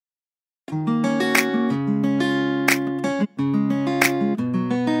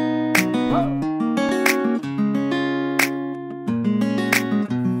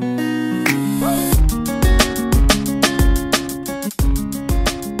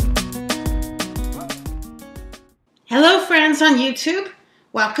friends on YouTube,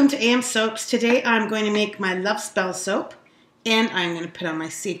 welcome to AM Soaps. Today I'm going to make my Love Spell soap, and I'm going to put on my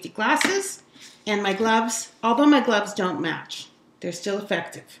safety glasses and my gloves, although my gloves don't match. They're still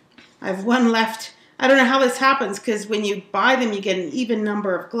effective. I have one left. I don't know how this happens because when you buy them you get an even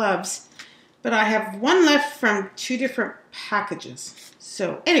number of gloves, but I have one left from two different packages.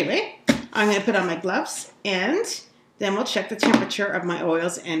 So anyway, I'm going to put on my gloves and then we'll check the temperature of my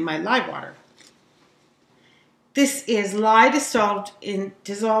oils and my lye water. This is lye dissolved in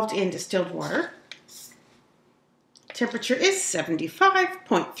distilled water. Temperature is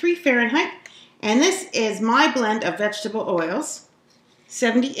 75.3 Fahrenheit. And this is my blend of vegetable oils,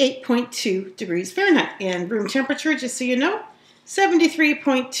 78.2 degrees Fahrenheit. And room temperature, just so you know,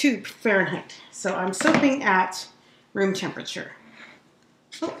 73.2 Fahrenheit. So I'm soaping at room temperature.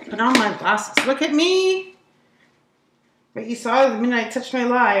 Oh, put on my glasses. Look at me. But you saw the minute I touched my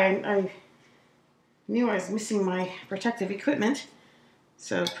lye, I knew I was missing my protective equipment.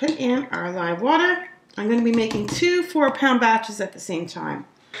 So put in our lye water. I'm going to be making two 4-pound batches at the same time.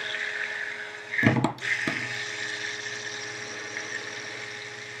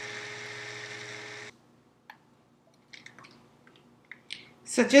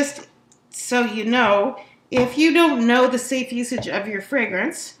 So just so you know, if you don't know the safe usage of your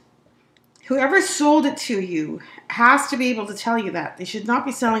fragrance, whoever sold it to you has to be able to tell you that. They should not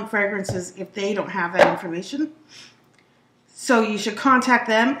be selling fragrances if they don't have that information. So you should contact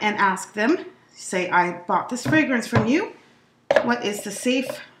them and ask them, say, I bought this fragrance from you. What is the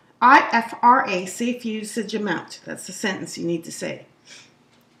safe, IFRA, safe usage amount? That's the sentence you need to say.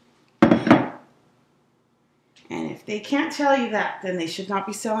 And if they can't tell you that, then they should not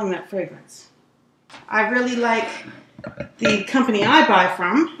be selling that fragrance. I really like the company I buy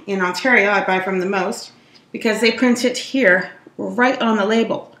from, in Ontario, I buy from the most, because they print it here, right on the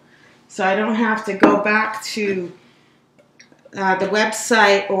label. So I don't have to go back to the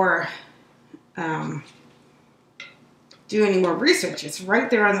website or do any more research. It's right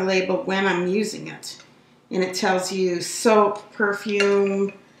there on the label when I'm using it. And it tells you soap,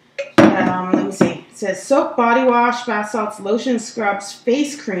 perfume, let me see. It says soap, body wash, bath salts, lotion, scrubs,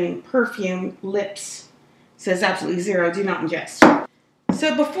 face cream, perfume, lips. It says absolutely zero, do not ingest.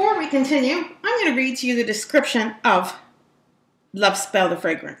 So before we continue, I'm going to read to you the description of Love Spell the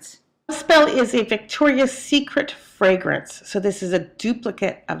fragrance. Love Spell is a Victoria's Secret fragrance. So this is a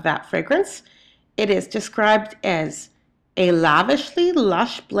duplicate of that fragrance. It is described as a lavishly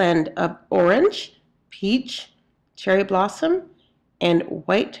lush blend of orange, peach, cherry blossom, and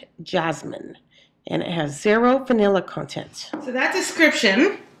white jasmine. And it has 0 vanilla content. So that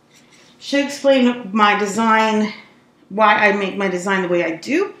description should explain my design, why I make my design the way I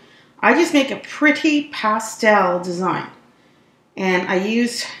do. I just make a pretty pastel design. And I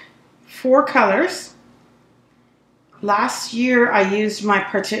use 4 colors. Last year I used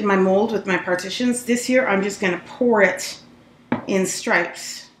my mold with my partitions. This year I'm just going to pour it in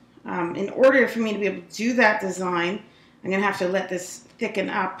stripes. In order for me to be able to do that design, I'm going to have to let this thicken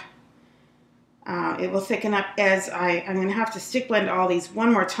up. It will thicken up as I'm going to have to stick blend all these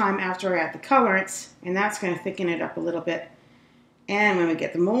one more time after I add the colorants, and that's going to thicken it up a little bit. And when we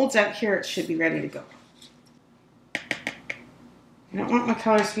get the molds out here, it should be ready to go. I don't want my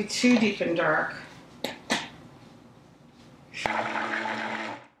colors to be too deep and dark.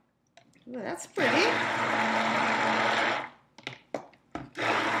 Ooh, that's pretty.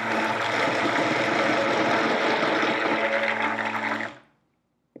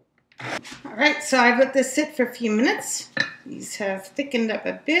 Alright, so I've let this sit for a few minutes. These have thickened up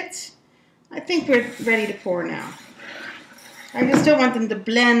a bit. I think we're ready to pour now. I just don't want them to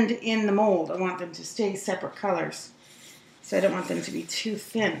blend in the mold. I want them to stay separate colors. So I don't want them to be too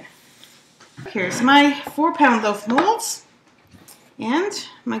thin. Here's my 4-pound loaf molds. And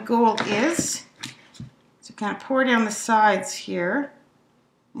my goal is to kind of pour down the sides here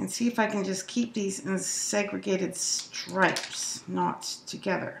and see if I can just keep these in segregated stripes, not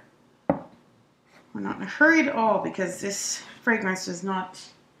together. We're not in a hurry at all because this fragrance does not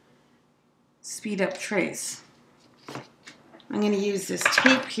speed up trays. I'm going to use this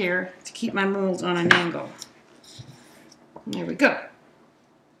tape here to keep my mold on an angle. And there we go.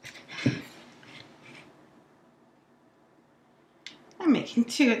 I'm making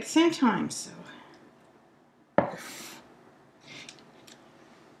 2 at the same time, so.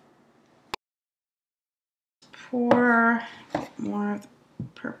 Pour more of the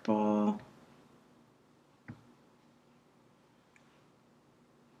purple.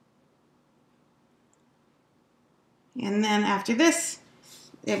 And then after this,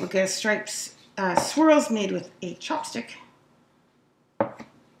 it will get stripes, swirls made with a chopstick.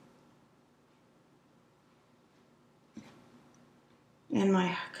 And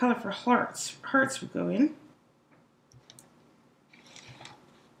my color for hearts will go in.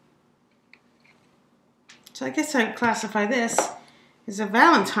 So I guess I'd classify this as a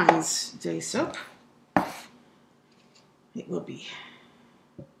Valentine's Day soap. It will be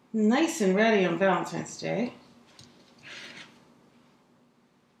nice and ready on Valentine's Day.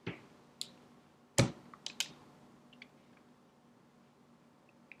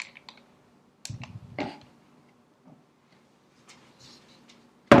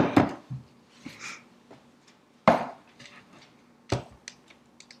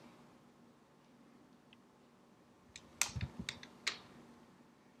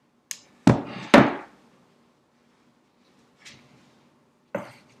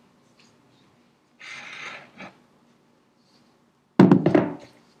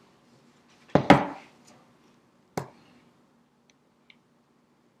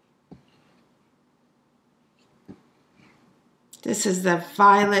 This is the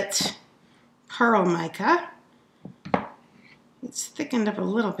Violet Pearl Mica. It's thickened up a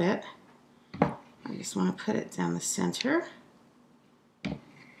little bit. I just want to put it down the center.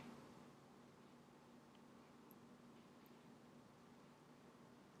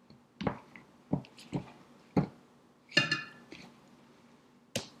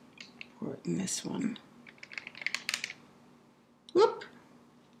 Pour it in this one. Whoop!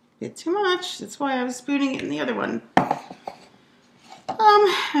 Bit too much. That's why I was spooning it in the other one.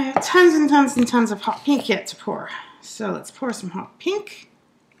 I have tons and tons and tons of hot pink yet to pour. So let's pour some hot pink.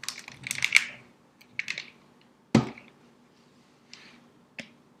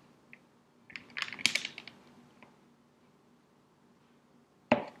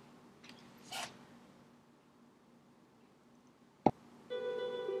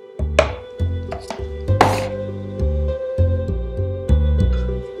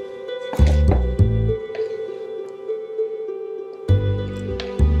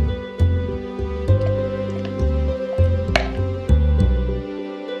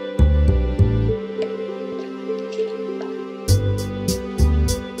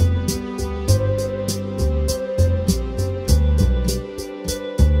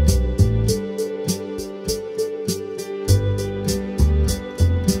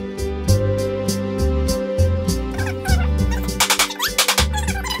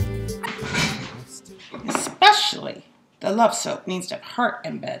 The Love Soap needs to have heart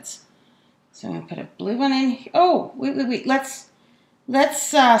embeds. So I'm going to put a blue one in here. Oh, wait. Let's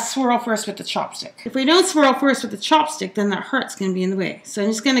swirl first with the chopstick. If we don't swirl first with the chopstick, then that heart's going to be in the way. So I'm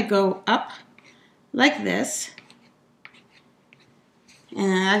just going to go up like this.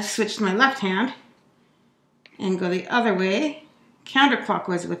 And I switched to my left hand and go the other way,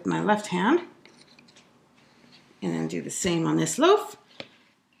 counterclockwise with my left hand. And then do the same on this loaf.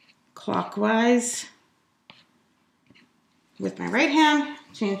 Clockwise with my right hand,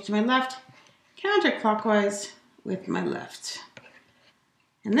 change to my left, counterclockwise with my left.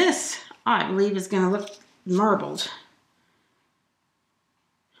 And this, I believe, is going to look marbled.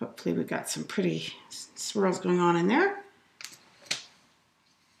 Hopefully we got some pretty swirls going on in there.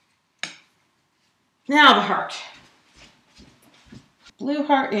 Now the heart. Blue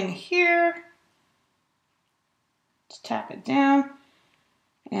heart in here. Just tap it down.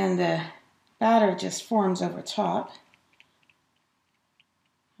 And the batter just forms over top.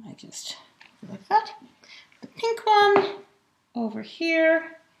 I just do like that. The pink one over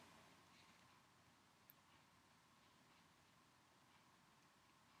here.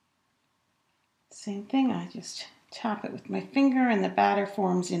 Same thing, I just tap it with my finger and the batter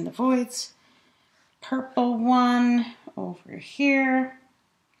forms in the voids. Purple one over here.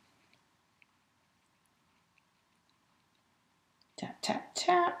 Tap, tap,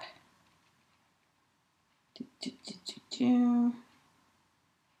 tap. Do, do, do, do, do.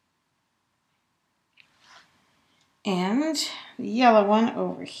 And the yellow one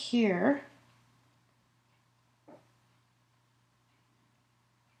over here.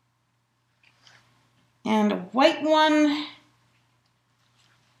 And a white one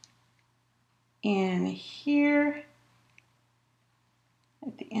in here.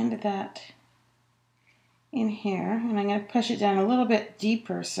 At the end of that in here. And I'm going to push it down a little bit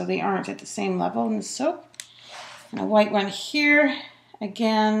deeper so they aren't at the same level in the soap. And a white one here.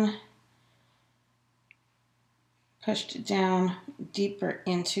 Again, pushed it down deeper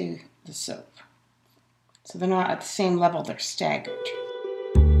into the soap. So they're not at the same level, they're staggered.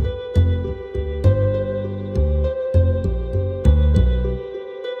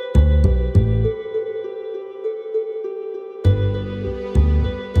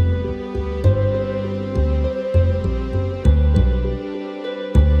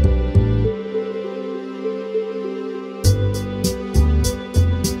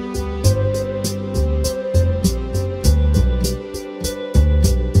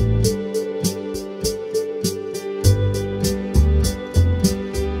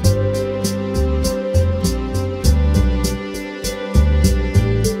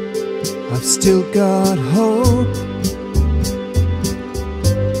 still got hope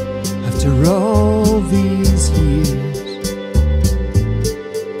after all these years.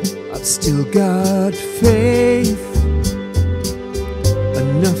 I've still got faith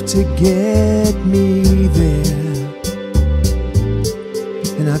enough to get me there,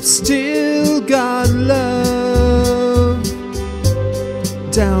 and I've still got love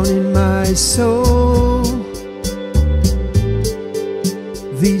down in my soul.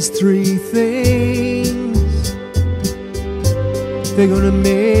 These three things, they're gonna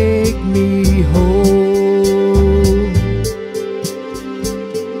make me whole.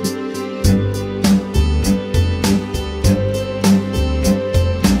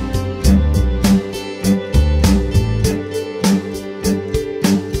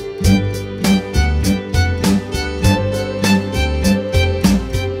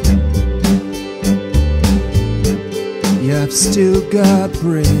 Yeah, I've still got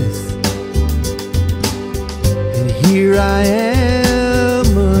breath, and here I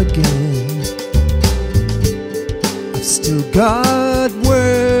am again. I've still got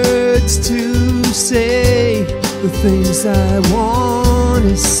words to say, the things I want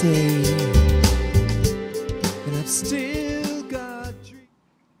to say, and I've still got dreams.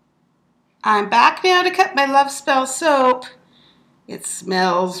 I'm back now to cut my Love Spell soap. It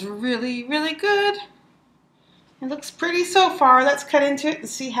smells really, really good. It looks pretty so far. Let's cut into it and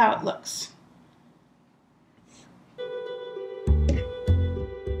see how it looks.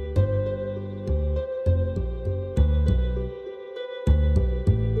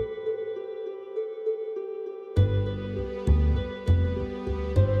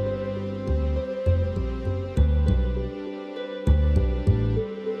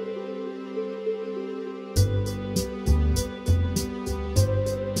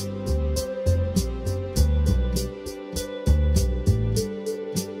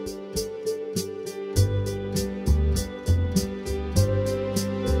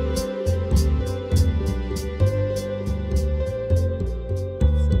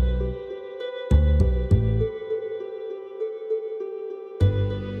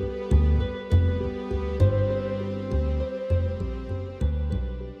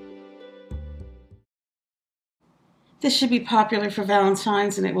 This should be popular for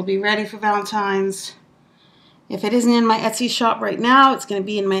Valentine's, and it will be ready for Valentine's. If it isn't in my Etsy shop right now, it's going to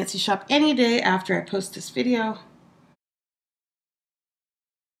be in my Etsy shop any day after I post this video.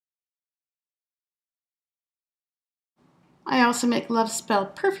 I also make Love Spell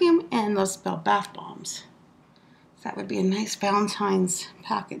perfume and Love Spell bath bombs. That would be a nice Valentine's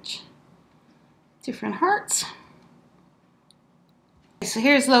package. Different hearts. So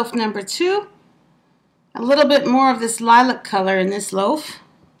here's loaf number 2. A little bit more of this lilac color in this loaf.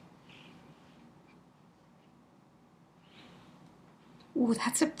 Ooh,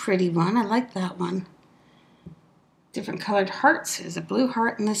 that's a pretty one. I like that one. Different colored hearts. There's a blue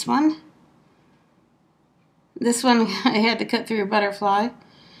heart in this one. This one I had to cut through a butterfly.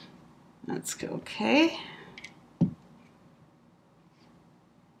 That's okay.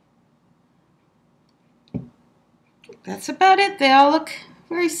 That's about it. They all look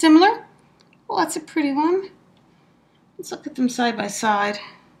very similar. Well, that's a pretty one. Let's look at them side by side.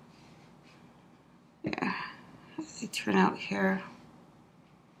 Yeah, how do they turn out here?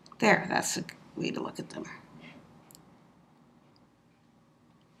 There, that's a way to look at them.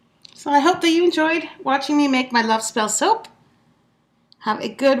 So I hope that you enjoyed watching me make my Love Spell soap. Have a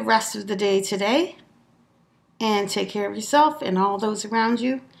good rest of the day today. And take care of yourself and all those around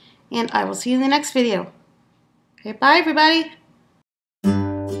you. And I will see you in the next video. Okay, bye everybody.